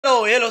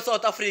Hello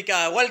South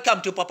Africa. Welcome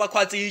to Papa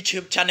Kwatsi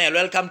YouTube channel.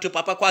 Welcome to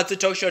Papa Kwatsi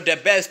Talk Show, the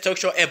best talk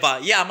show ever.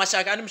 Yeah,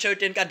 mashaka ni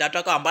mshawiteni ka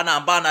data ka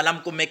hambana la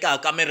mkumeka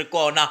ka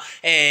mirikona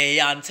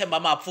ya ntshemba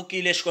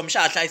mapfukile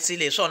xikomxa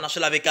hlayisile swona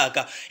swi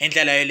lavekaka hi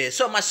ndlela yele.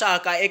 So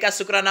mashaka eka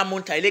siku ra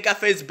namuntlha hi le ka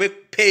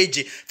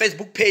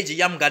Facebook page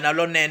ya Munghana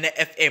Lonene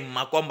FM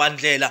makomba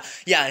ndlela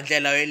ya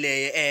ndlela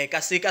yele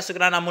ka siku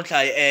ra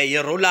namuntlha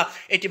yi rhula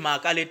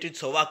etimhaka leti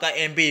tshovaka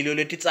embilu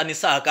leti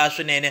tsanisaka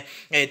swinene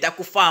ta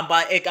ku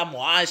famba eka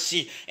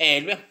muhashi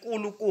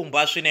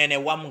lwenkulukumba swinene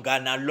wa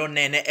Munghana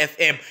Lonene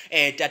FM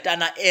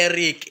tatana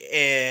Eric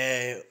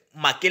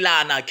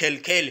Makelana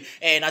KHEL KHEL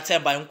na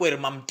tshemba hinkwerhu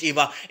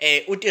mamtiva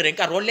u tirhe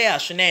nkarhi wo leha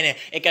swinene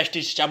eka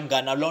xitichi xa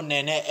Munghana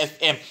Lonene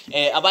FM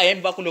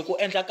avahembi va ku loko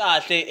endla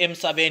kahle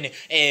emisaveni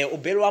u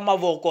beliwa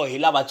mavoko hi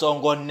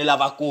lavatsongo ni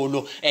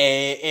lavakulu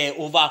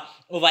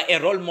u va a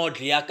role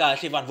model ya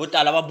kahle vanhu vo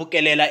tala va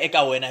bukelela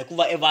eka wena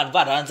hikuva vanhu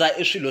va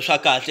rhandza swilo swa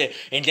kahle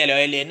hi ndlela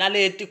yele na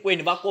le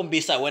tikweni va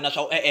kombisa wena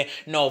swa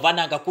no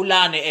vananga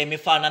kulani mi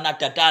fana na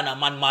tatana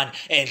mani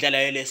hi ndlela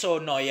yele. So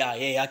no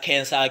ya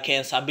cancer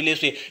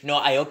hambileswi no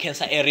a yo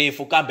cancer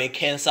erifu kambe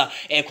cancer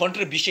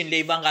contribution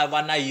leyi va nga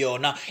va na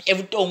yona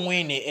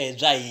evuton'wini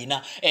bya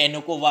hina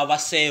ni ku va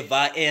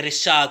seva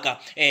rixaka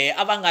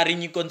a va nga ri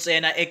nyiko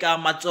ntsena eka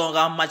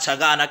Matsonga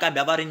Machangana kambe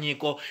a va ri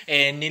nyiko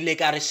ni le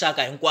ka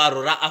rixaka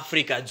hinkwaro ra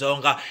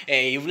Afrika-Dzonga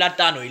hi vula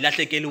tano hi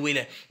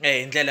lahlekeliwile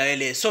hi ndlela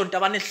yele. So ni ta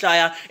va ni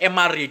hlaya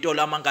marito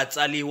lama nga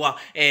tsaliwa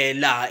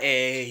la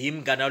hi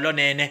Munghana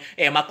Lonene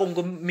ma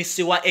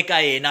kongomisiwa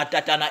eka yena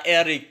tatana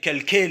Eric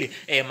KHEL KHEL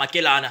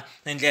Makelana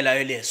hi ndlela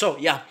yele. So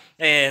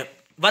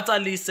va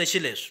tsalise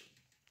xileswi: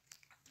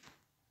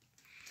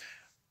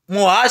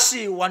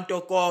 muhashi wa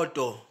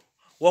ntokoto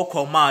wo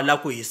khoma la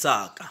ku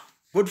hisaka.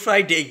 Good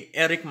Friday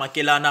Eric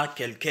Makelana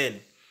KHEL KHEL.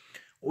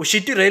 U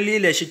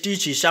xitirhelile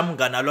xitichi xa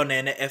Munghana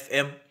Lonene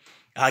FM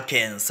ha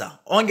cancer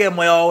onge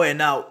moya wa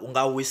wena u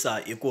nga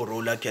wisa hi ku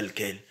rhula KHEL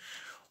KHEL.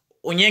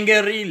 U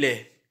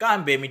nyengerile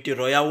kambe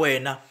mitirho ya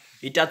wena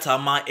yi ta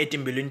tshama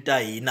etimbilwini ta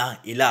hina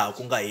hi laha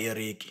ku nga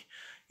heriki.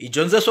 Hi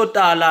dyondze swo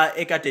tala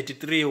eka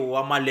 33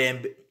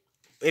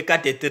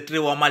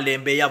 wa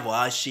malembe ya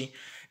vuhashi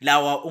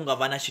lawa u nga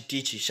va na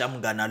xitichi xa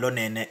Munghana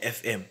Lonene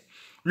FM.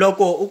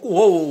 Loko u ku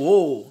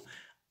ho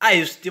a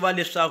hi swi tiva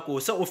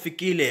leswaku se u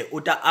fikile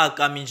u ta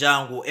aka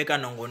mindyangu eka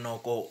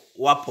nongonoko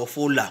wa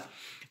phofula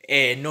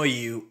no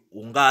yi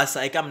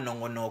hungasa eka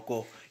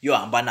minongonoko yo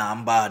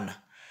hambanahambana.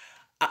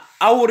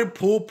 A wu ri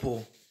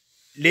phuphu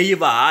leyi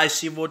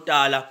vahashi vo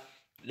tala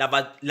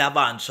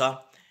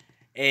lavantshwa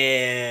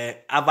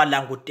a va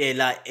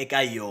langutela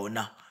eka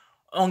yona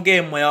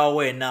onge moya wa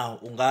wena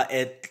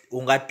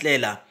u nga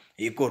tlela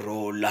hi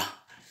kurhula.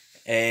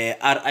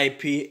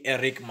 RIP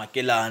Eric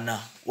Makelana.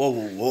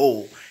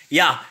 Wow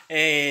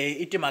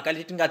i timhaka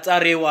leti nga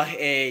tsariwa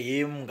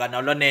hi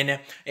Munghana Lonene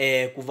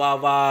ku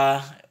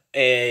va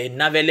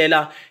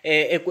navelela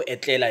eku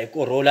etlela hi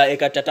kurhula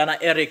eka tatana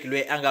Eric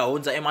loyi a nga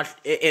hundza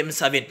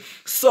emisaveni.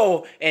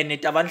 So ni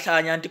ta va ni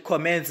hlaya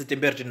ti-comments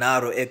timbirhi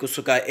tinharhu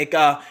kusuka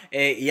eka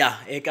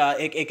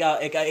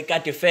eka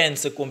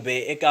defense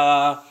kumbe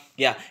eka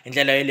hi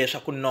ndlela yele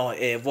leswaku no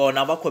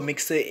vona va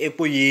khomikise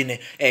eku yini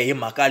hi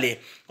mhaka leyi.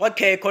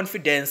 Okay,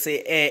 confidence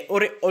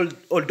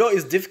although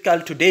it's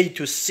difficult today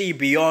to see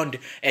beyond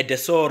the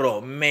sorrow,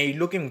 may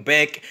looking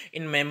back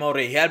in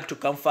memory help to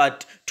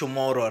comfort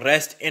tomorrow.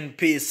 Rest in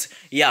peace.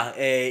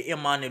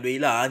 Imani loyi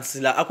la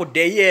hansi la aku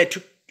the year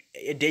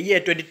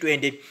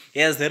 2020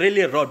 has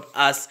really robbed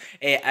us.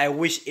 I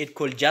wish it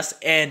could just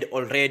end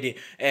already.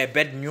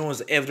 Bad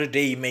news every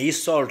day. May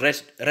his soul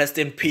rest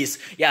in peace.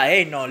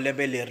 Hey no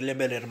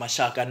lebeler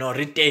mashaka no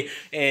rite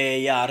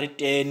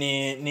rite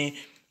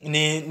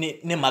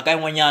ni mhaka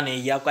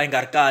yin'wanyani ya ka yi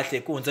nga ri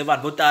kahle ku hundze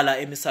vanhu vo tala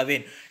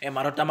emisaveni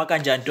mara tama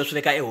kanjhani to swi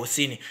veka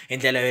ehosini hi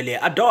ndlela yeleyo.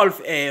 Adolf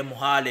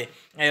Muhale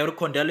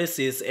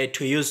condolences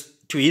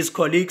to his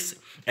colleagues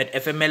at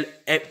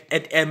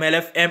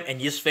MLFM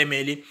and his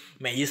family.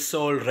 May his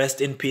soul rest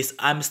in peace.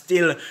 I'm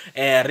still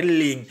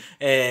reeling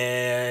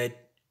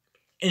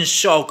in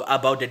shock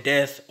about the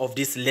death of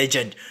this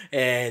legend.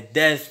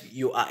 Death,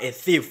 you are a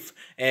thief.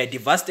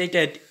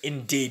 Devastated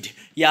indeed.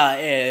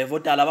 Vo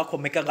tala va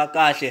khomekanga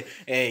kahle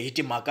hi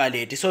timhaka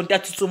leti. So ni ta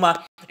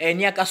tsutsuma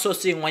ni ya ka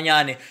sosi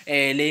yin'wanyani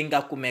leyi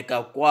nga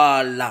kumeka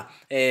kwala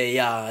ni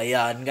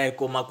nga yi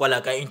kuma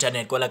kwala ka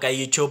internet kwala ka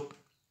YouTube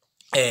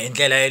hi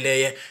ndlela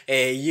yeleyo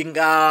yi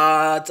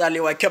nga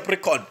tsaliwa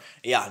Capricorn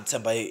ni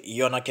tshemba hi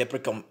yona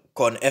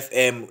Capricorn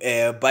FM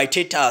by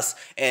Titus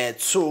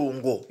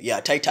Tsungu.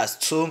 Titus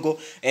Tsungu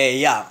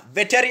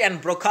veteran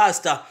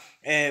broadcaster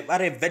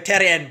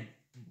veteran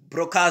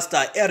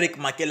broadcaster Eric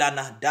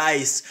Makelana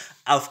dies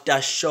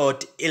after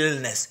short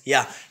illness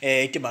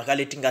timhaka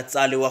leti nga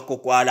tsaliwa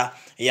kokwala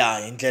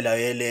hindlela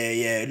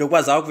yeleye loko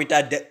va za ku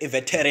vita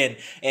veteran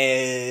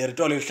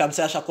rito leri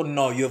hlamusela swa ku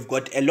no you've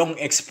got a long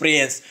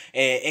experience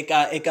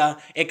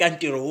eka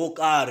ntirho wo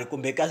karhi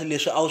kumbe ka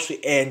leswi a wu swi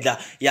endla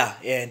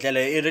ndlela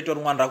i rito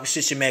rin'wana ra ku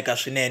xiximeka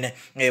swinene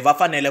va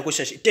fanele ku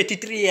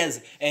 33 years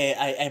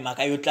ai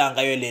mhaka yo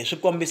tlanga yo leyi swi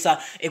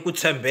kombisa eku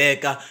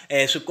tshembeka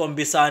swi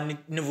kombisa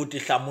ni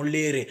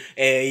vutihlamuleri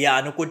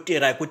ni ku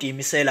tirha hi ku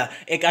tiyimisela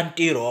eka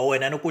ntirho wa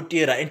wena ni ku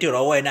tirha ntirho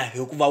wa wena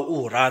hikuva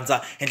u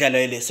rhandza hi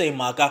ndlela leyi se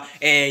mhaka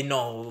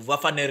no va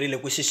fanerile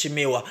ku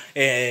xiximiwa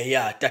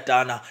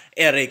tatana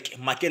Eric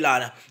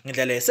Makelana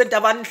ndlela leyi se ta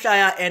va ni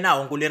hlaya na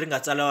hungu leri nga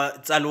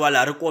tsaliwa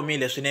la ri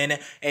komile swinene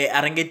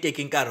a ri nge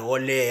teki nkarhi wo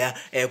leha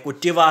ku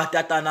tiva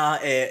tatana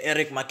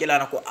Eric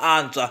Makelana ku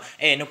antswa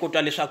ni ku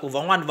twa leswaku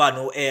van'wana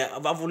vanhu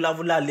va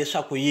vulavula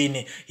leswaku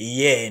yini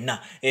hi yena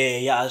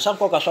swa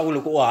nkoka swa ku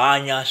loko u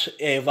hanya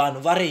vanhu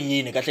va ri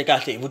yini kahle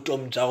kahle hi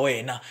vutomi bya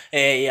wena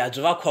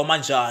byi va khoma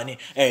njhani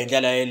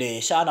ndlela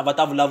yeleyo xana va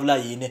ta vulavula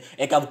yini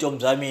eka vutomi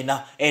bya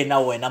mina na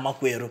wena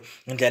makwerhu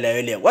ndlela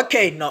yeleyo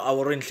okay no a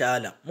wu ri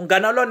nhlala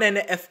Munghana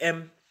Lonene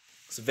FM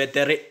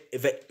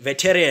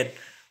veteran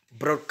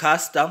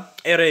broadcaster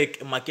Eric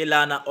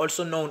Makelana,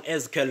 also known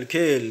as KHEL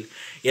KHEL,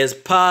 he has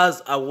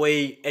passed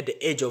away at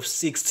the age of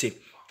 60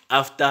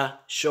 after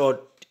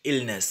short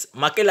illness.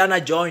 Makelana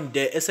joined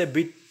the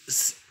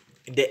SABC's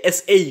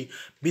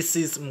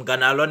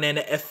Munghana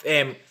Lonene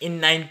FM in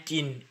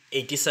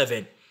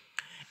 1987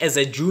 as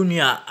a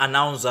junior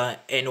announcer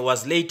and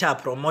was later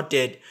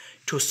promoted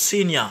to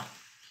senior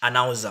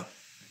announcer.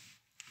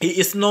 He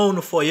is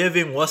known for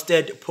having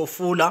hosted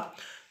Pofula,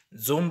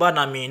 Zumba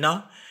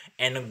Namina,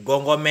 and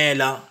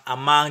Gongomela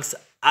amongst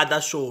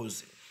other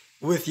shows,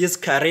 with his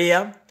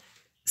career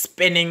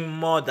spanning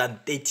more than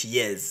 30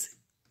 years.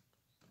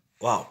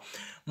 Wow.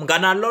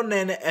 Munghana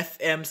Lonene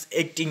FM's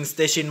acting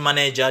station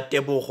manager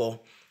Tebogo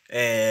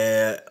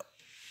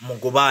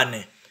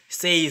Mugubane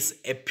says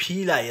a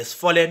pillar has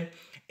fallen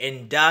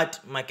and that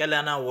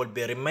Makelana will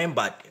be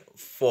remembered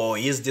for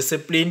his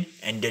discipline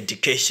and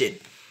dedication.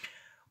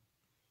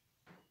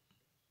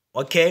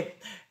 Okay,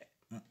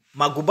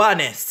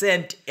 Magubane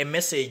sent a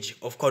message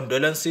of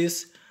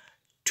condolences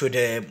to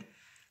the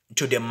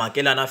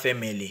Makelana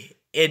family,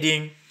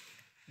 adding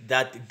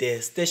that the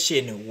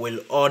station will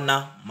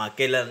honor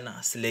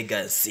Makelana's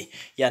legacy.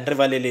 Hey,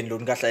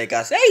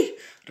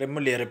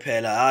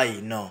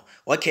 no.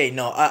 Okay,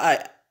 no.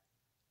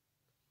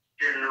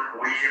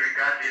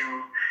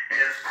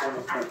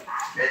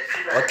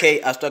 Okay,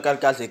 astokal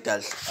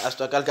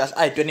kahle.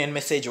 I don't need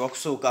message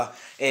wakusuka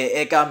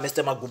eka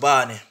Mr.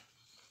 Magubane.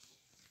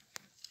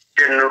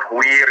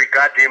 We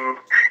regard him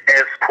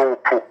as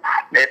Popo.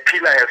 A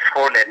pillar has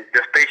fallen.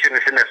 The station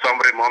is in a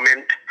somber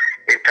moment.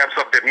 In terms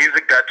of the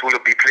music that we'll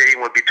be playing,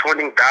 we'll be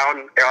toning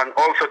down, and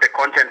also the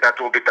content that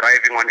we'll be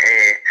driving on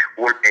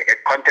a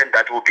content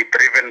that will be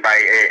driven by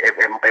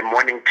a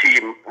morning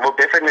team. Will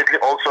definitely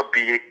also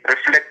be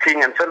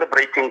reflecting and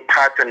celebrating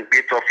parts and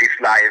bits of his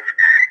life.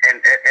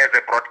 And as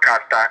a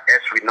broadcaster,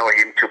 as we know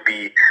him to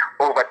be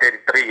over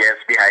 33 years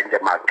behind the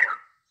mark.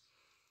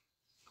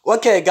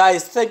 Okay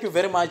guys, thank you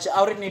very much. I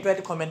already need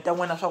to comment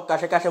n'wina swa ku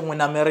kahle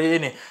n'wina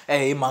mirini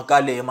hi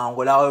mhaka leyi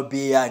mahungu lawa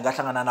biha hi nga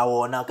hlangana na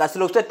wona kasi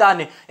loko swi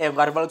tani u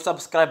nga rivali ku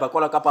subscribe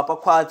kwala ka Papa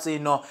Khwatsi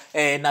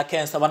na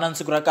Cancer va na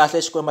siku ra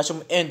kahle xikwembu xi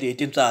mu endli hi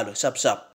tintswalo sharp